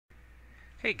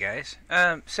Hey guys,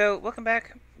 so welcome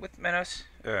back with Menos.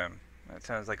 That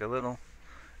sounds like a little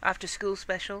after school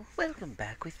special. Welcome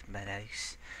back with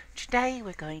Menos. Today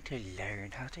we're going to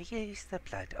learn how to use the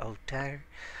blood altar.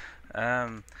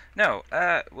 No,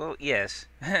 well, yes.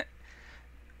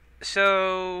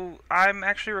 So, I'm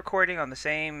actually recording on the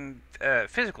same,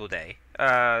 physical day.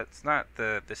 It's not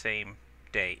the same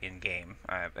day in game.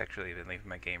 I've actually been leaving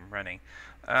my game running.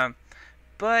 Um,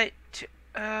 but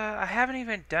I haven't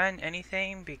even done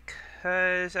anything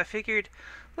because I figured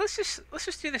let's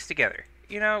just do this together.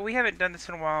 You know, we haven't done this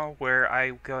in a while where I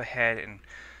go ahead and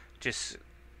just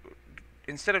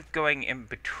instead of going in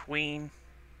between,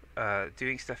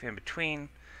 doing stuff in between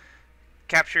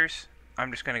captures, I'm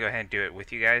just gonna go ahead and do it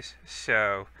with you guys.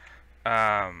 So,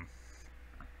 um,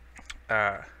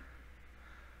 uh,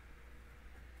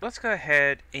 let's go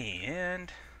ahead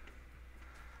and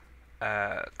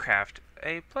craft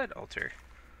a blood altar.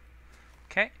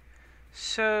 Okay.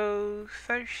 So,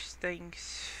 first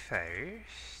things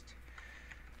first,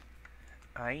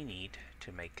 I need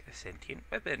to make a sentient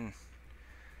weapon.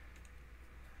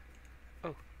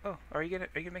 Are you gonna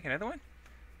make another one?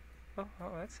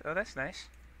 That's nice.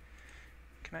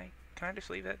 Can I just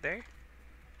leave that there?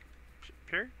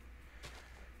 Sure.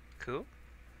 Cool.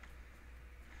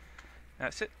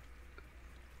 That's it.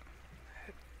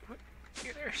 What?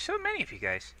 Yeah, there are so many of you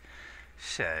guys.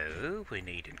 So, we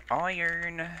need an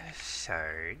iron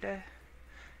sword.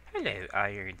 Hello,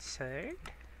 iron sword.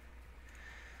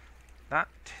 That,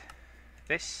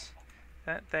 this,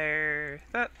 that there,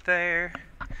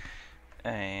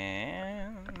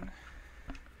 and...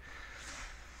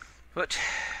 What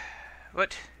am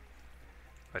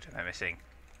I missing?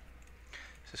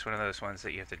 Is this one of those ones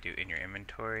that you have to do in your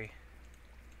inventory?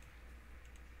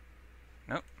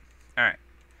 Nope. Alright.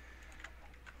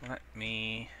 Let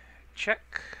me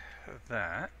check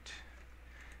that.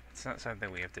 It's not something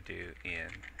we have to do in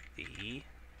the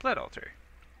blood altar.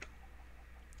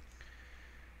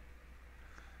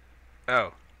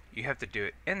 Oh, you have to do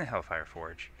it in the Hellfire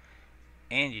Forge,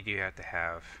 and you do have to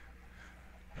have...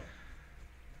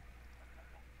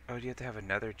 Oh, do you have to have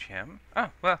another gem?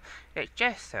 Oh, well, it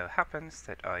just so happens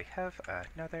that I have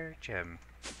another gem.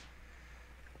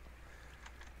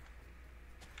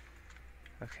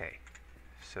 Okay,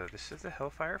 so this is the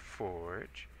Hellfire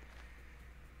Forge.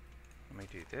 Let me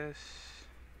do this.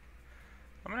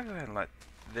 I'm gonna go ahead and let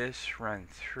this run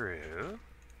through.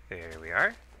 There we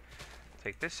are.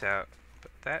 Take this out,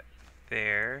 put that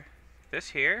there,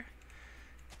 this here,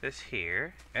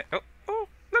 and oh,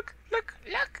 look!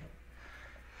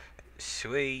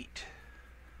 Sweet.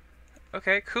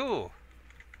 Okay, cool.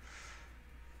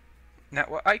 Now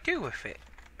what I do with it?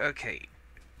 Okay,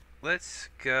 let's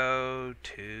go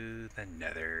to the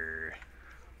Nether.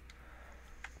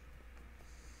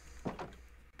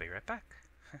 Be right back.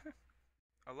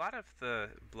 A lot of the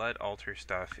blood altar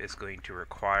stuff is going to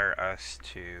require us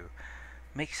to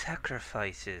make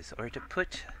sacrifices or to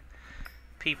put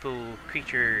people,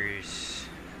 creatures,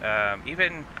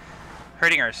 even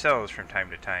hurting ourselves from time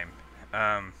to time.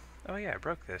 Oh yeah, I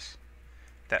broke this.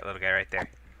 That little guy right there.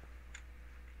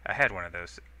 I had one of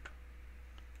those.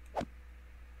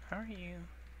 How are you?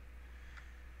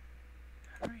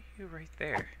 How are you right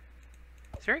there?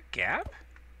 Is there a gap?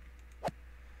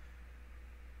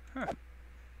 Huh.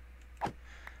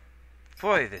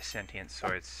 Boy, this sentient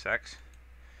sword sucks.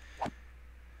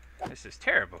 This is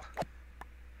terrible.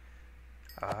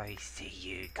 I see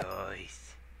you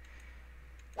guys.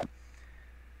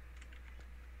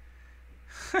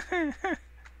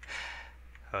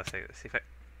 Let's see if I...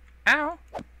 Ow!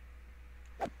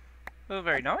 Oh,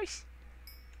 very nice.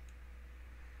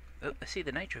 Oh, I see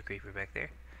the nitro creeper back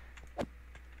there.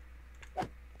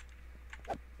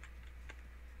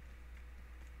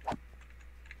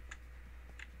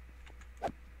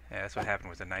 Yeah, that's what happened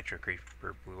with the nitro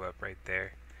creeper blew up right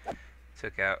there.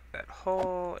 Took out that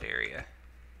whole area.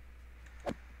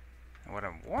 And what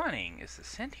I'm wanting is the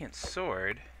sentient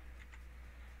sword.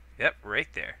 Yep, right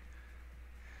there.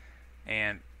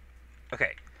 And,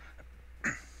 okay.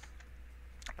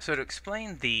 So to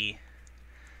explain the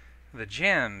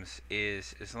gems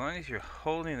is, as long as you're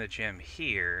holding the gem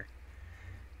here,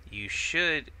 you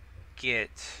should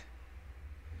get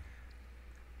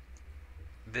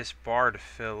this bar to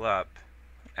fill up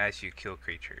as you kill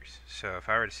creatures. So if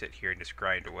I were to sit here and just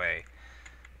grind away,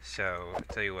 so I'll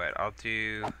tell you what, I'll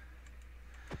do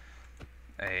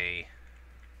a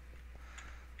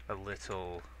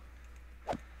little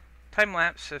time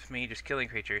lapse of me just killing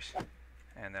creatures,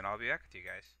 and then I'll be back with you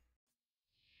guys.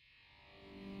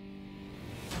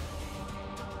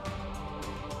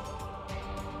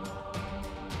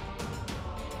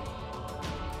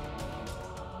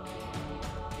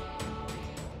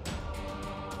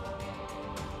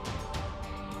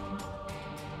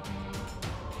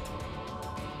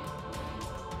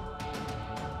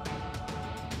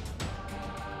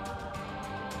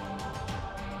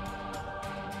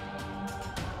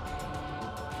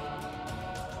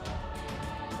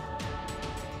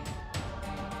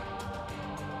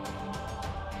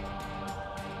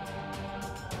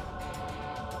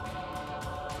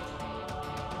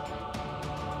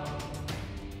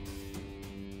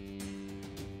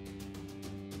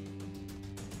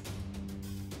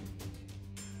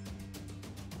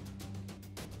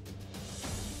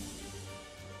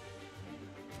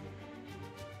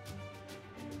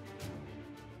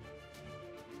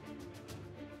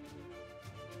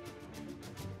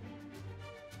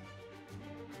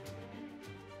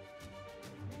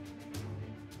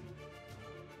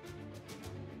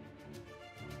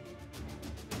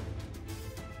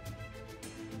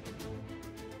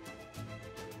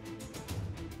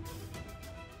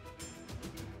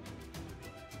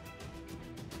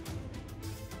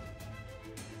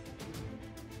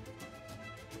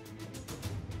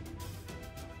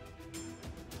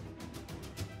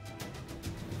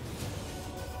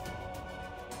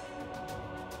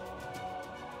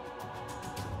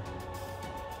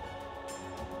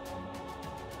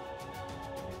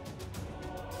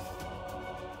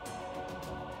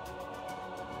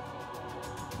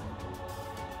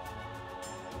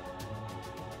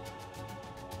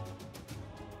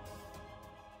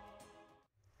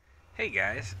 Hey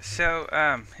guys, so,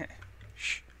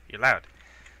 shh, you're loud.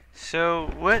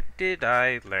 So, what did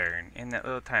I learn in that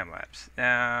little time lapse?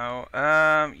 Now,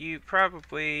 you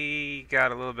probably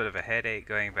got a little bit of a headache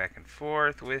going back and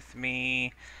forth with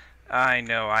me. I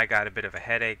know I got a bit of a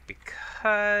headache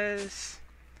because...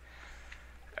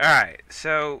 Alright,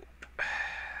 so,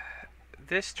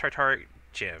 this Tartar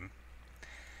gym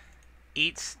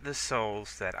eats the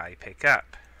souls that I pick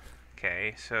up.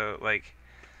 Okay, so, like,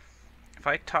 if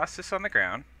I toss this on the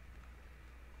ground,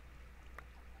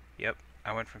 yep,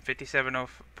 I went from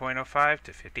 57.05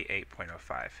 to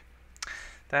 58.05.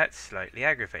 That's slightly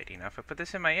aggravating. Now, if I put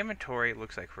this in my inventory, it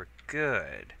looks like we're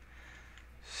good.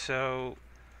 So,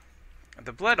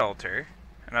 the blood altar,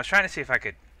 and I was trying to see if I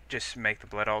could just make the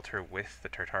blood altar with the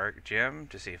Tartar gem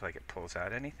to see if like it pulls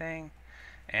out anything.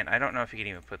 And I don't know if you can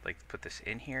even put this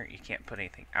in here. You can't put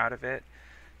anything out of it.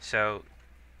 So,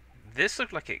 this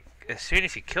looked like it, as soon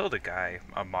as you killed a guy,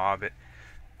 a mob,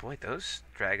 boy, those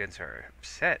dragons are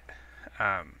upset.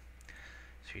 So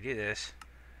you do this,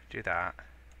 do that,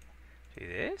 do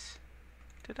this,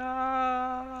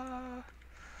 ta-da!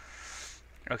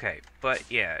 Okay, but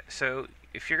yeah, so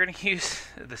if you're gonna use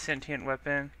the sentient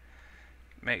weapon,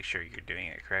 make sure you're doing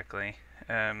it correctly.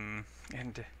 And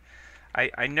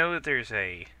I know that there's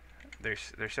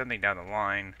something down the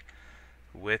line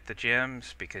with the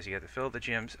gems, because you have to fill the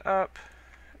gems up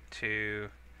to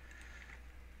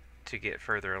get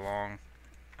further along.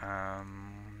 So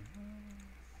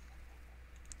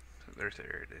there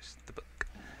it is, the book.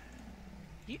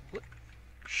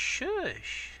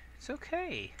 Shush! It's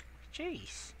okay.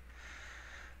 Jeez.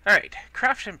 Alright,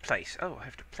 craft and place. Oh, I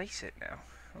have to place it now.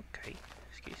 Okay.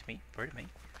 Excuse me. Pardon me.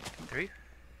 Come through.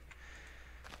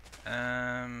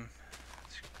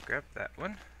 Let's grab that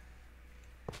one.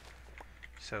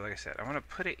 So, like I said, I want to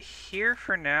put it here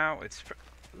for now. It's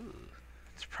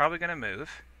probably going to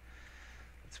move.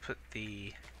 Let's put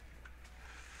the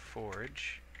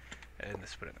forge, and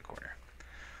let's put it in the corner.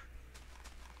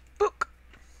 Book!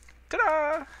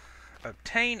 Ta-da!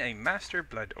 Obtain a master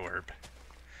blood orb.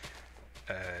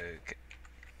 Okay.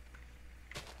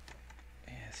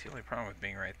 Yeah, it's the only problem with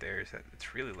being right there is that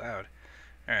it's really loud.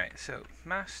 Alright, so,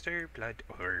 master blood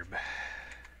orb.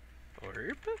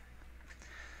 Orb?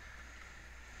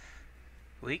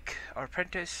 Weak,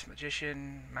 apprentice,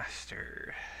 magician,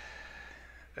 master.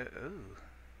 Oh.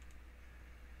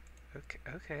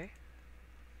 Okay.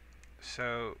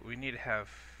 So, we need to have...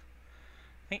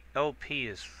 I think LP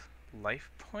is life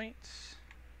points.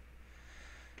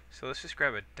 So let's just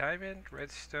grab a diamond,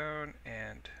 redstone,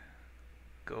 and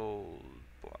gold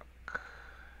block.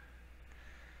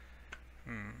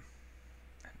 An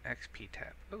XP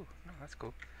tab. Oh, no, that's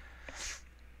cool.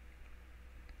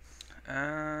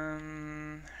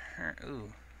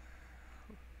 Ooh.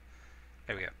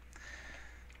 There we go.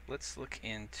 Let's look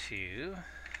into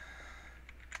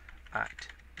at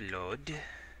blood.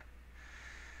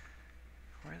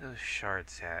 Where are those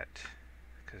shards at?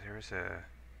 Because there was a...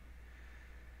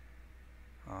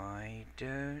 I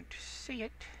don't see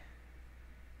it.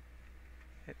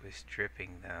 It was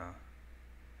dripping though.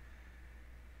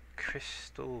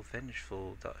 Crystal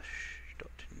Vengeful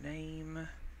 .name.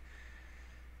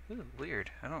 Ooh,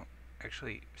 weird. I don't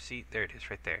actually see. There it is,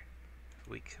 right there.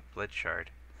 Weak blood shard.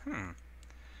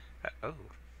 Oh.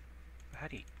 How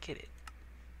do you get it?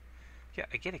 Yeah,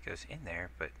 I get it goes in there,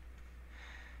 but...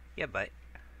 Yeah, but...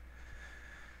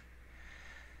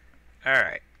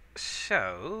 Alright.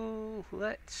 So,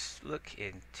 let's look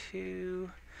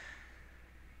into...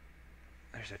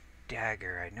 There's a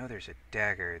dagger. I know there's a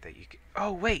dagger that you can...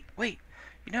 Oh, wait!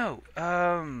 You know,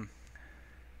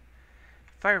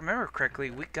 if I remember correctly,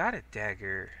 we got a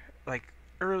dagger, like,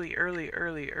 early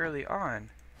on.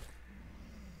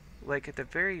 Like, at the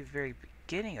very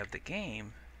beginning of the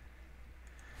game.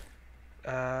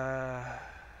 There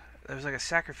was like a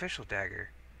sacrificial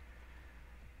dagger.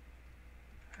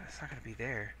 That's not gonna be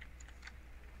there.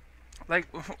 Like,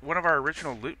 one of our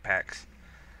original loot packs.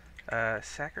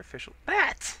 Sacrificial...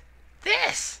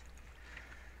 This!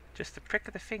 Just the prick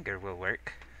of the finger will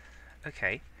work.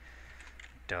 Okay.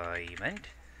 Diamond.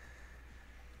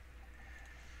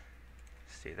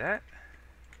 Let's do that.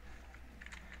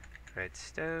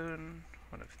 Redstone.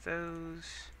 One of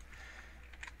those.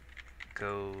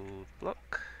 Gold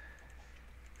block.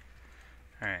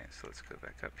 Alright, so let's go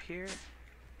back up here.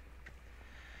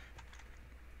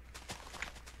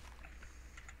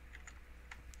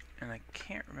 And I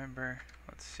can't remember,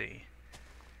 let's see.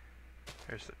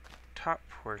 There's the top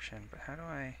portion, but how do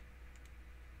I...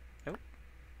 Nope.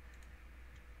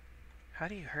 How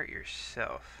do you hurt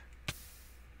yourself?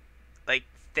 Like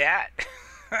that?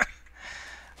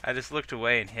 I just looked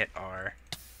away and hit R.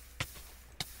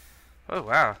 Oh,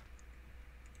 wow.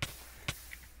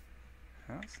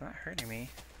 Well, it's not hurting me.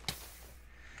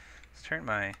 Let's turn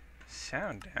my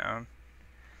sound down.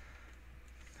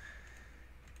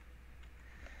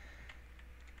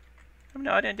 I'm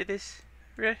not into this.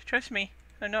 Trust me.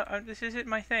 I'm not. This isn't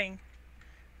my thing.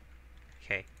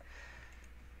 Okay.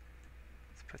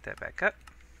 Let's put that back up.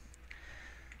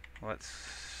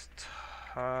 Let's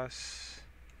toss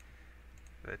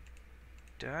the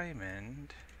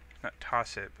diamond. Not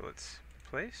toss it, but let's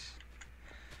place.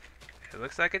 It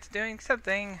looks like it's doing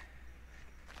something.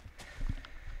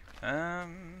 Let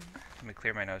me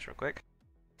clear my nose real quick.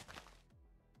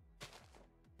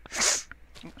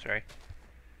 Sorry.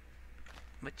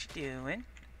 What you doing?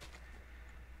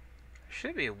 There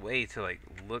should be a way to like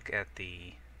look at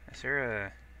the. Is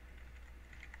there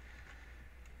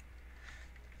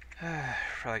a?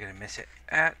 Probably gonna miss it.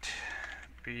 At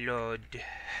blood.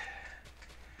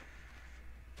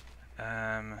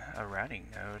 A routing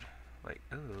node. Like,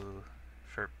 ooh,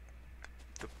 for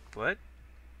the blood.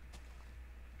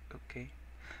 Okay.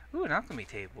 Ooh, an alchemy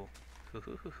table.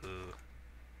 Hoo.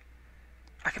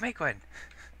 I can make one.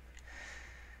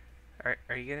 Are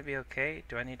you gonna be okay?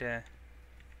 Do I need to?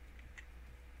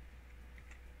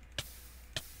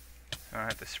 I don't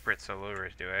have to spritz all over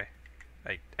it, do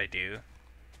I? I do.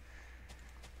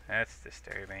 That's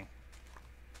disturbing.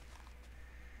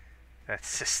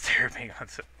 That's disturbing.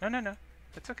 No.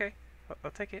 It's okay.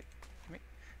 I'll take it.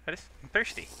 I'm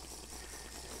thirsty.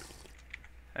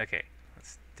 Okay.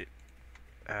 Let's do.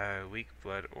 Weak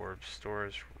blood orb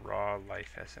stores raw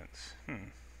life essence.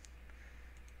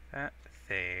 That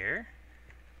there.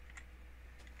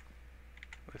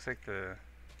 Looks like the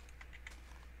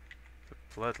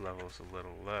blood level's a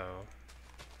little low.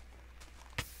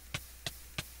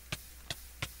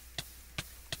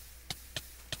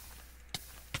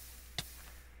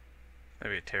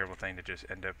 That'd be a terrible thing to just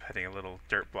end up hitting a little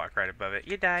dirt block right above it.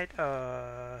 You died.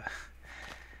 It's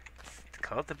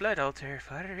called the blood altar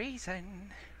for a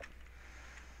reason.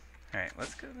 Alright,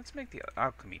 let's go. Let's make the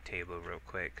alchemy table real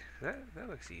quick. That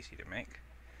looks easy to make.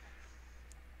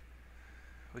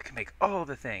 We can make all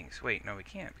the things. Wait, no we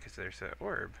can't because there's an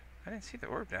orb. I didn't see the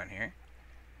orb down here.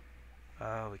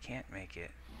 Oh, we can't make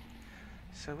it.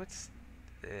 So what's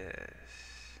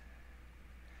this?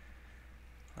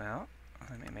 Well,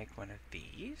 let me make one of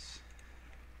these.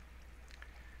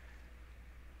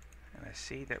 And I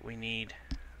see that we need...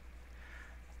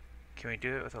 Can we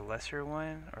do it with a lesser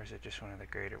one, or is it just one of the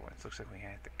greater ones? Looks like we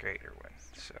had the greater one,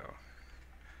 so...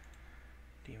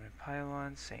 Demon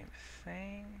Pylon, same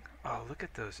thing. Oh, look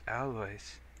at those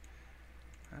alloys.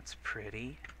 That's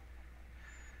pretty.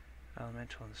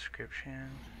 Elemental Inscription.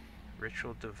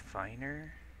 Ritual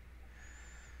Diviner.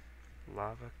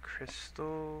 Lava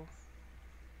Crystal.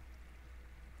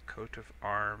 Coat of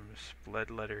Arms.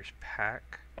 Blood Letters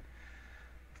Pack.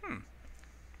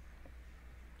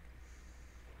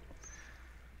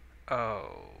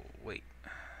 Oh, wait.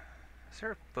 Is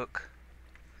there a book?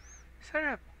 Is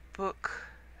there a book?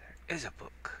 There is a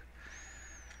book.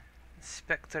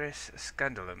 Spectris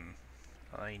Scandalum.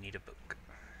 Oh, you need a book.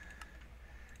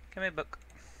 Give me a book.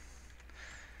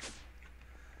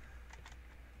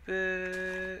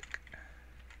 Book.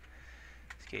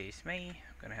 Excuse me.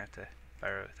 I'm gonna have to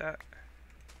borrow that.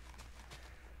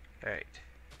 Alright.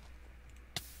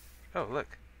 Oh,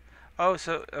 look. Oh,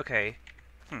 so, okay.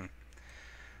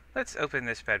 Let's open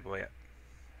this bad boy up.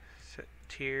 Set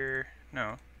tier...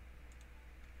 No.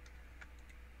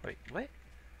 Wait, what?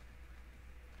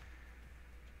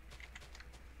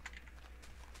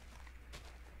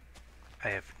 I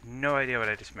have no idea what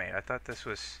I just made. I thought this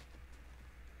was...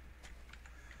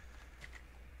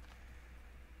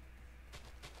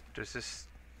 Does this...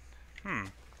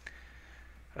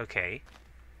 Okay.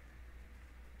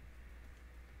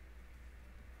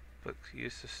 Books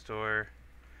used to store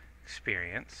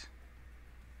experience.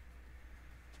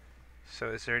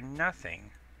 So is there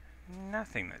nothing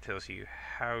that tells you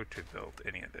how to build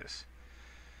any of this?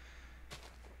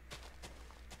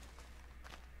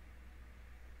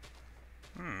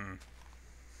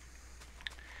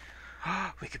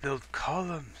 We could build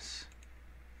columns.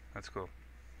 That's cool.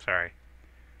 Sorry.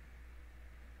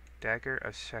 Dagger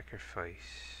of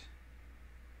Sacrifice.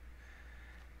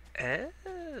 Oh.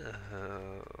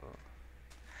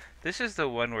 This is the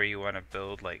one where you want to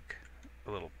build like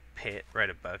a little pit right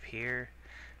above here,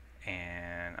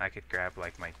 and I could grab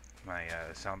like my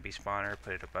zombie spawner,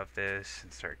 put it above this,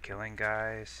 and start killing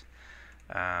guys.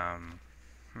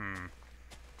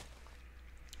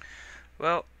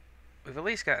 Well, we've at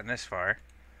least gotten this far.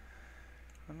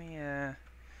 Let me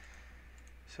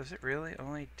so does it really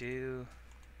only do...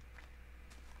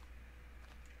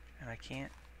 And I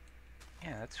can't...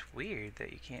 Yeah, that's weird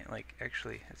that you can't, like,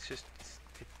 actually, it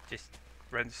just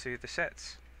runs through the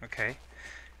sets. Okay.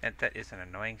 And that is an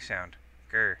annoying sound.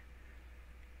 Grr.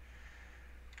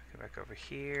 Go back over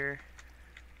here.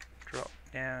 Drop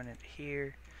down into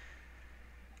here.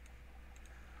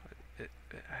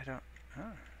 I don't...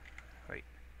 Oh. Wait.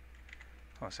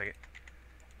 Hold on a second.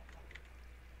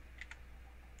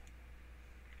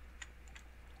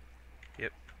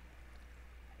 Yep.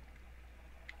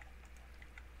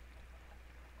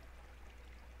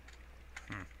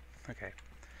 Okay.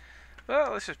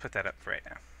 Well, let's just put that up for right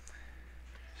now.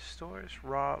 Stores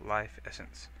raw life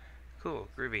essence. Cool.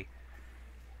 Groovy.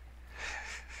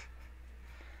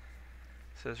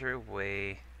 So is there a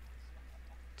way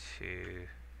to...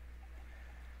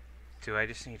 Do I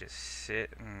just need to sit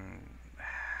and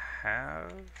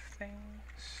have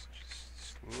things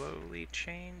just slowly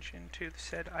change into the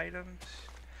said items?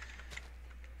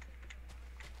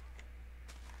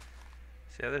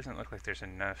 See, that doesn't look like there's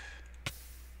enough.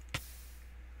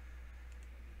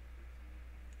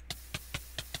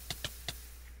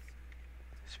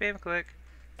 Spam click.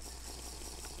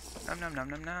 Nom nom nom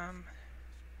nom nom.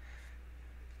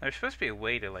 There's supposed to be a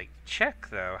way to, like, check,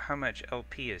 though, how much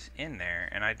LP is in there,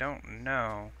 and I don't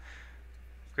know.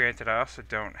 Granted, I also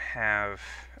don't have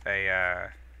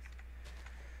a,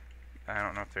 I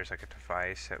don't know if there's, like, a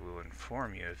device that will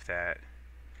inform you of that,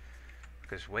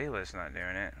 because Wayla's not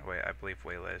doing it. Wait, I believe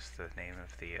Wayla is the name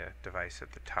of the device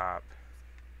at the top.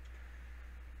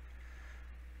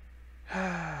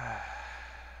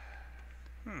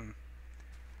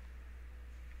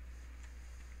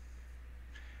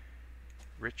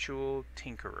 Ritual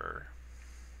Tinkerer.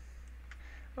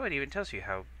 Oh, it even tells you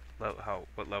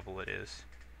what level it is.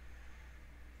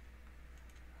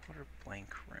 What are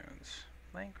blank runes?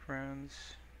 Blank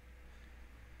runes.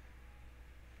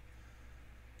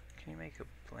 Can you make a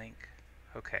blank?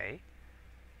 Okay.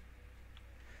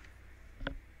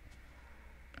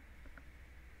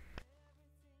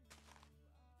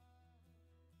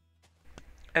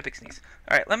 Epic sneeze.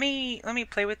 All right, let me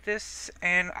play with this,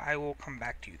 and I will come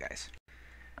back to you guys.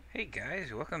 Hey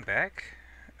guys, welcome back.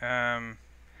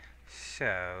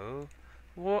 So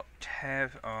what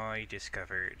have I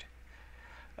discovered?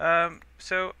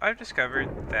 So I've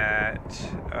discovered that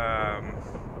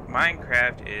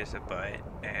Minecraft is a butt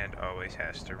and always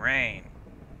has to rain.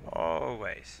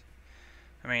 Always.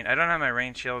 I mean, I don't have my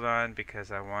rain shield on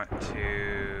because I want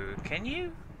to... Can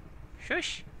you?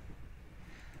 Shush.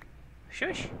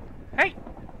 Shush. Hey.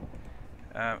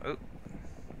 Oh.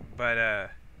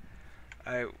 But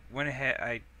I went ahead.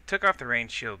 I took off the rain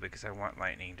shield because I want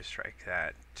lightning to strike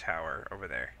that tower over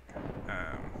there.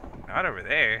 Not over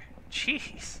there.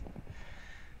 Jeez.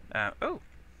 Oh,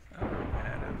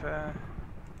 out of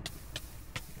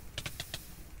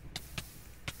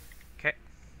okay.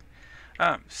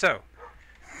 So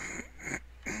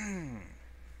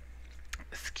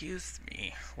excuse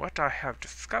me. What I have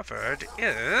discovered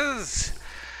is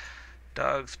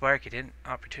dogs bark at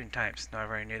inopportune times. No, I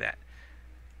already knew that.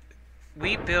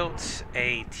 We built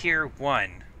a tier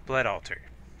 1 blood altar.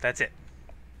 That's it.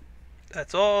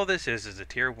 That's all this is a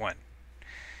tier 1.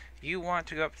 You want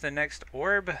to go up to the next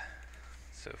orb.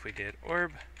 So if we did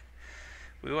orb,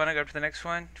 we want to go up to the next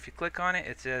one. If you click on it,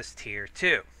 it says tier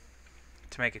 2.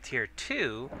 To make a tier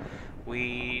 2,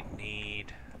 we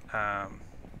need, oh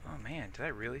man, did I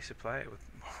really supply it with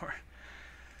more?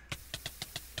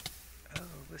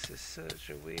 Oh, this is such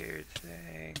a weird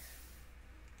thing.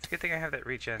 It's a good thing I have that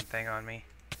regen thing on me.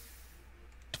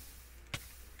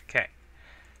 Okay.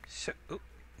 So, oop,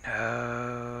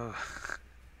 no.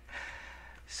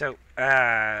 So,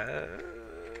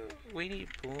 we need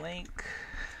blank,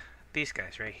 these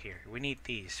guys right here. We need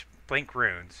these blank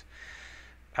runes.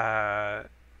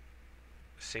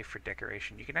 Safe for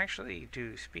decoration. You can actually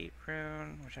do speed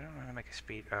rune, which I don't know how to make a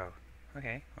speed. Oh,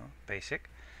 okay. Well, basic.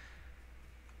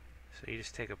 So you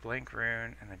just take a blank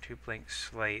rune and then 2 blank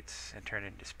slates and turn it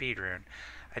into speed rune.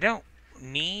 I don't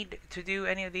need to do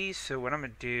any of these, so what I'm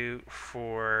gonna do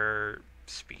for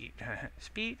speed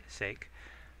sake,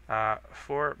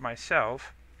 for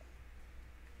myself.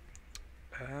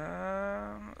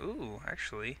 Ooh,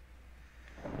 actually,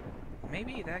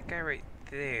 maybe that guy right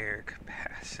there,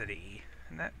 capacity,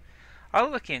 and that, I'll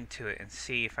look into it and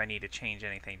see if I need to change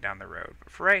anything down the road.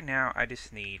 But for right now, I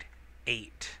just need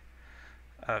 8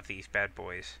 of these bad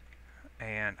boys,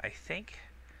 and I think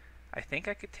I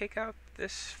could take out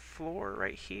this floor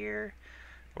right here,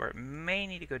 or it may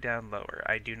need to go down lower.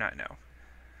 I do not know,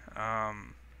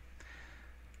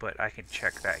 but I can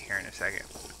check that here in a second.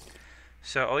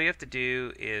 So all you have to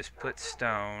do is put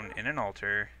stone in an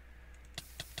altar,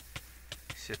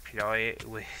 supply it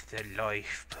with the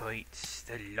life points,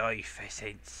 the life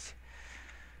essence,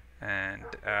 and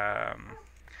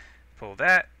pull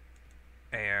that.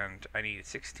 And I need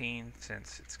 16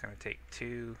 since it's going to take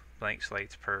 2 blank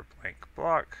slates per blank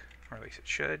block, or at least it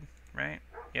should, right?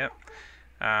 Yep.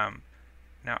 Now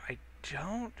I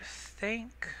don't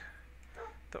think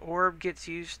the orb gets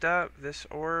used up, this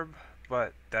orb,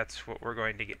 but that's what we're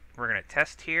going to get. We're going to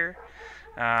test here.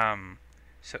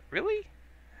 So really,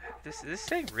 this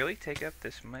thing really take up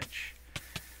this much?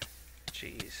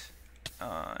 Jeez,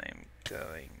 I'm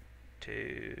going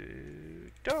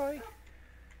to die.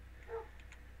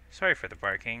 Sorry for the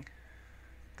barking.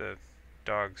 The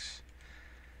dog's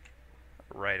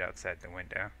right outside the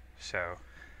window. So,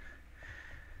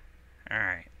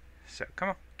 alright. So, come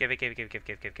on. Give it.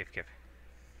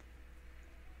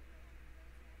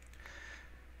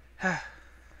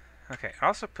 Okay, I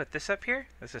also put this up here.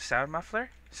 This is a sound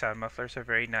muffler. Sound mufflers are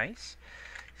very nice.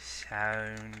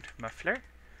 Sound muffler.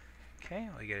 Okay,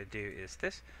 all you gotta do is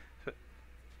this. So,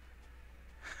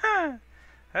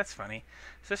 that's funny.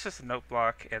 So this is a note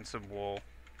block and some wool.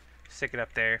 Stick it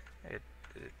up there. I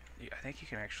think you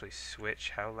can actually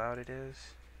switch how loud it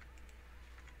is.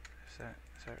 Is that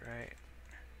right?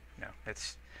 No,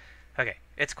 it's okay.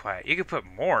 It's quiet. You can put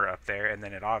more up there, and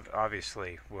then it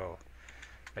obviously will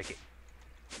make it.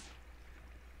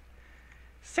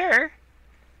 Sir,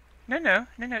 no,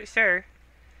 sir.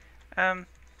 I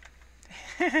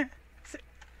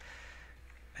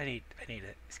need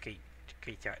a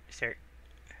screenshot, sir.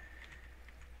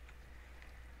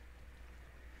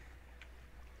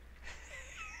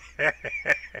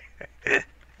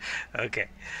 Okay.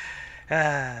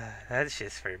 That's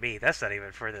just for me. That's not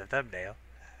even for the thumbnail.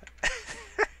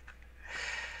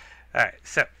 Alright,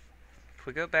 so if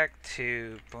we go back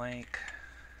to blank,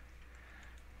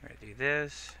 we're going to do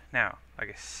this. Now, like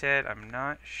I said, I'm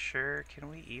not sure. Can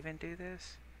we even do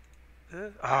this?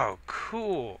 Oh,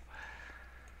 cool.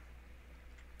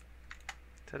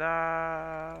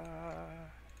 Ta-da!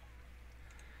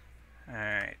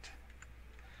 Alright.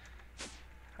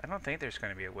 I don't think there's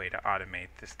going to be a way to automate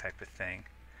this type of thing.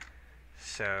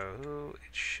 So,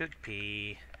 it should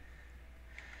be...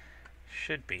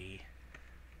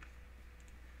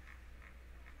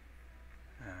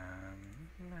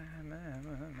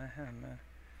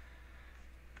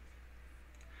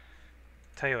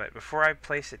 Tell you what, before I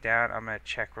place it down, I'm going to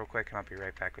check real quick and I'll be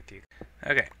right back with you.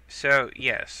 Okay, so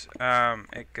yes,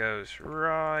 it goes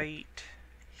right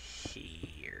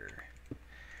here.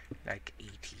 Like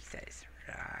E.T. says,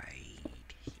 right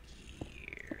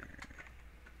here.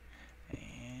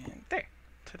 And there.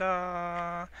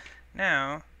 Ta-da!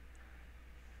 Now,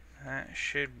 that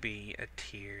should be a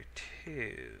tier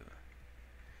 2.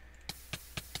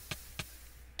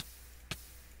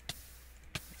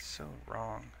 It's so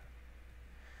wrong.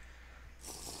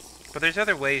 But there's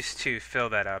other ways to fill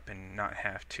that up and not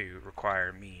have to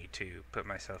require me to put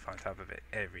myself on top of it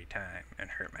every time and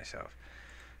hurt myself.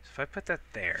 So if I put that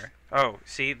there... Oh,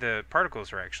 see, the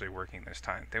particles are actually working this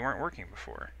time. They weren't working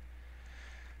before.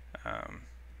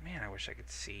 Man, I wish I could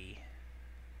see...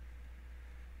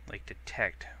 like,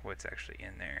 detect what's actually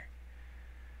in there.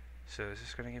 So is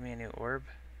this going to give me a new orb?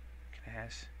 Can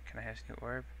I have this new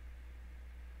orb?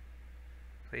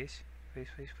 Please?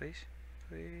 Please.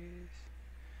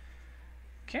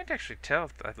 Can't actually tell.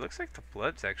 It looks like the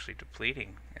blood's actually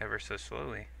depleting ever so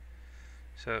slowly.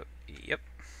 So, yep.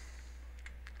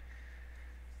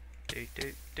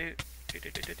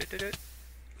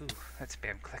 Ooh, that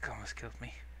spam click almost killed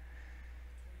me.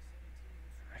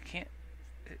 I can't...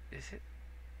 Is it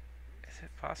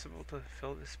possible to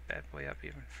fill this bad boy up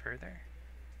even further?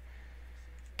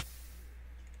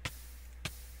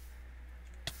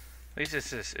 At least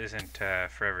this isn't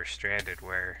Forever Stranded,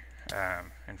 where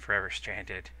in Forever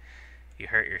Stranded you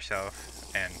hurt yourself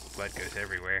and blood goes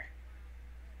everywhere.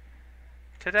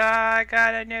 Ta-da! I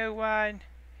got a new one!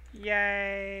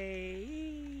 Yay!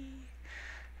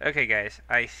 Okay guys,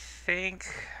 I think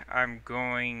I'm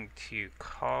going to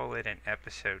call it an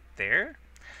episode there.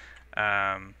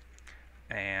 And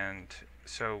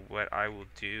so what I will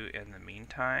do in the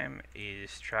meantime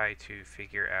is try to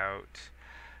figure out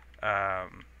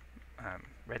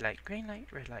red light, green light,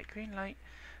 red light, green light.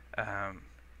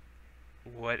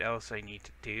 What else I need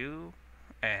to do,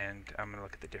 and I'm going to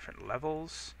look at the different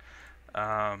levels.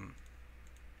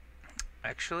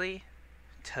 Actually,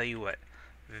 tell you what,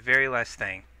 very last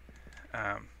thing.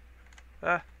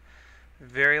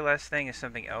 Very last thing is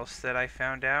something else that I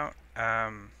found out.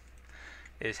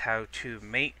 Is how to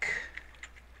make...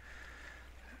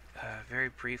 very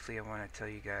briefly, I want to tell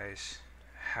you guys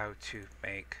how to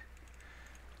make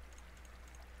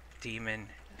demon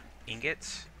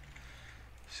ingots.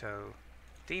 So,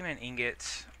 demon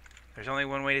ingots. There's only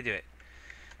one way to do it.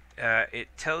 It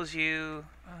tells you...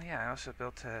 Oh yeah, I also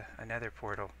built a nether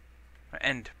portal. An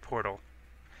end portal.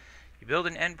 You build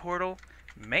an end portal.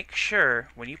 Make sure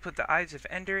when you put the Eyes of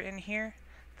Ender in here,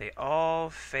 they all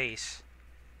face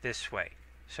this way.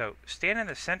 So stand in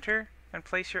the center and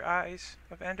place your Eyes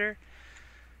of Ender.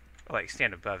 Like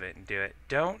stand above it and do it.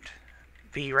 Don't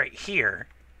be right here.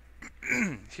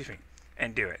 Excuse me.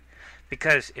 And do it.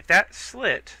 Because if that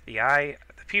slit, the eye,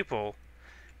 the pupil,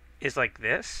 is like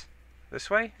this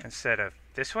way, instead of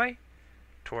this way,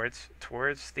 towards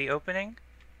the opening,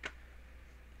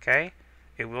 okay,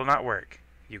 it will not work.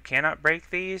 You cannot break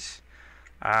these.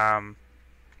 Yep.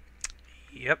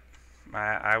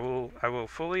 I will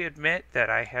fully admit that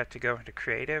I had to go into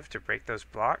creative to break those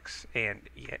blocks, and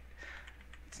yet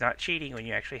it's not cheating when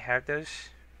you actually have those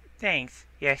things.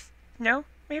 Yes. No.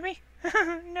 Maybe.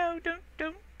 No.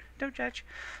 Don't judge.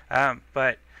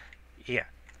 But yeah.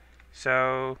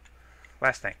 So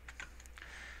last thing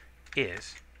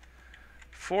is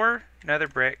 4 nether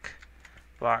brick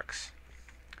blocks.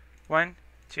 1,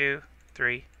 2,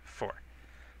 3, 4.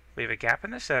 Leave a gap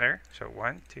in the center. So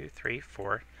 1, 2, 3,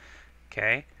 4.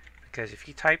 Okay. Because if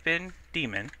you type in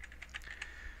demon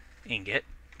ingot,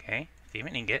 okay,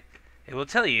 demon ingot, it will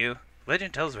tell you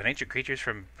legend tells of ancient creatures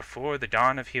from before the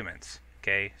dawn of humans.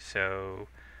 Okay, so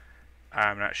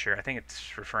I'm not sure. I think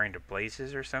it's referring to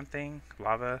blazes or something.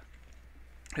 Lava.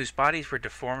 Whose bodies were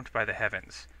deformed by the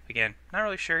heavens. Again, not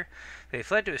really sure. They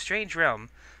fled to a strange realm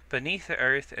beneath the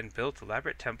earth and built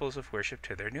elaborate temples of worship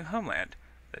to their new homeland,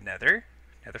 the Nether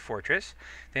Fortress.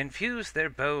 They infused their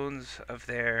bones of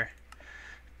their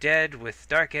dead with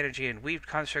dark energy and weaved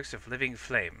constructs of living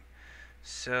flame.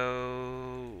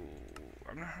 So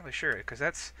I'm not really sure, because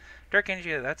that's dark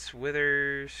energy, that's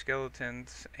wither,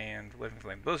 skeletons, and living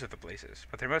flame. Those are the places.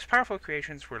 But their most powerful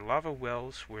creations were lava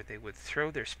wells where they would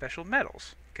throw their special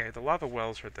metals. Okay, the lava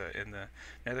wells are in the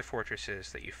nether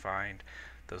fortresses that you find,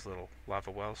 those little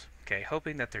lava wells. Okay,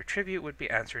 hoping that their tribute would be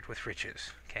answered with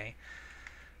riches. Okay,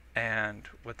 and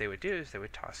what they would do is they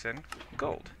would toss in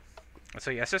gold. And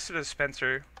so yes, this is a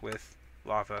dispenser with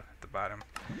lava at the bottom.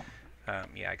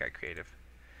 Yeah, I got creative.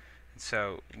 And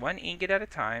so 1 ingot at a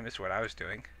time is what I was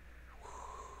doing.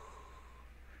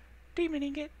 Demon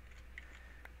ingot.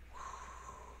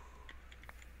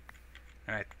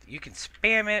 And you can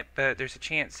spam it, but there's a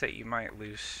chance that you might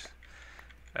lose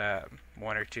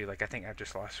 1 or 2. Like I think I've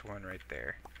just lost 1 right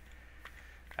there.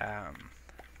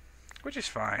 Which is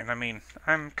fine. I mean,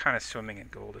 I'm kind of swimming in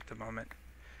gold at the moment.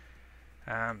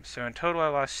 So in total I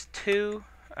lost 2.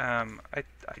 I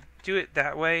do it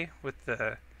that way with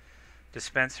the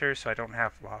dispenser so I don't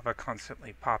have lava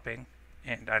constantly popping.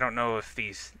 And I don't know if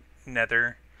these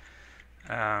nether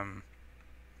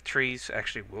trees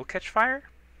actually will catch fire.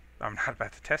 I'm not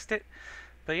about to test it.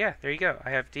 But yeah, there you go. I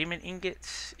have demon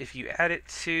ingots. If you add it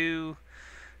to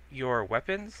your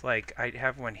weapons, like I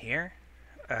have one here,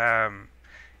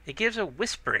 it gives a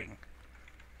whispering.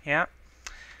 Yeah.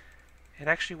 It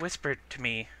actually whispered to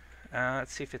me.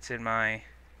 Let's see if it's in my...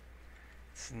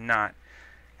 It's not.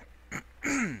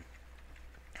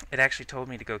 It actually told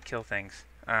me to go kill things.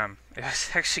 It was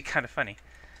actually kind of funny.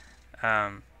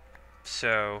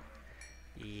 So,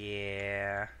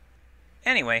 yeah.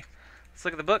 Anyway, let's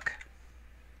look at the book.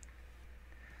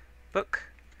 Book.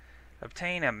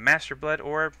 Obtain a Master Blood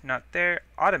Orb. Not there.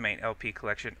 Automate LP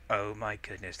collection. Oh my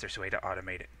goodness, there's a way to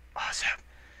automate it. Awesome.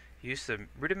 Use the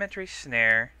rudimentary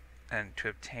snare and to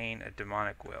obtain a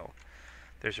demonic will.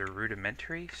 There's a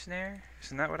rudimentary snare?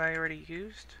 Isn't that what I already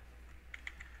used?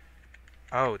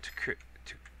 Oh,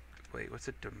 wait, what's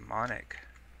a demonic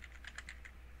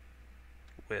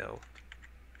will?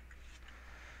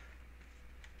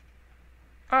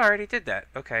 Oh, I already did that.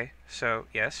 Okay, so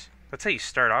yes. That's how you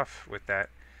start off with that.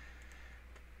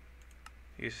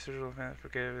 Use surgical events,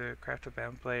 forgive the craft of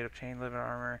bound blade, obtain living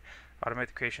armor, automate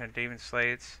the creation of demon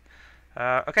slates.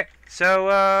 Okay,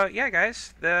 so yeah,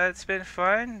 guys, it's been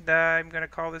fun. I'm gonna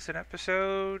call this an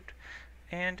episode,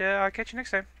 and I'll catch you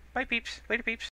next time. Bye, peeps. Later, peeps.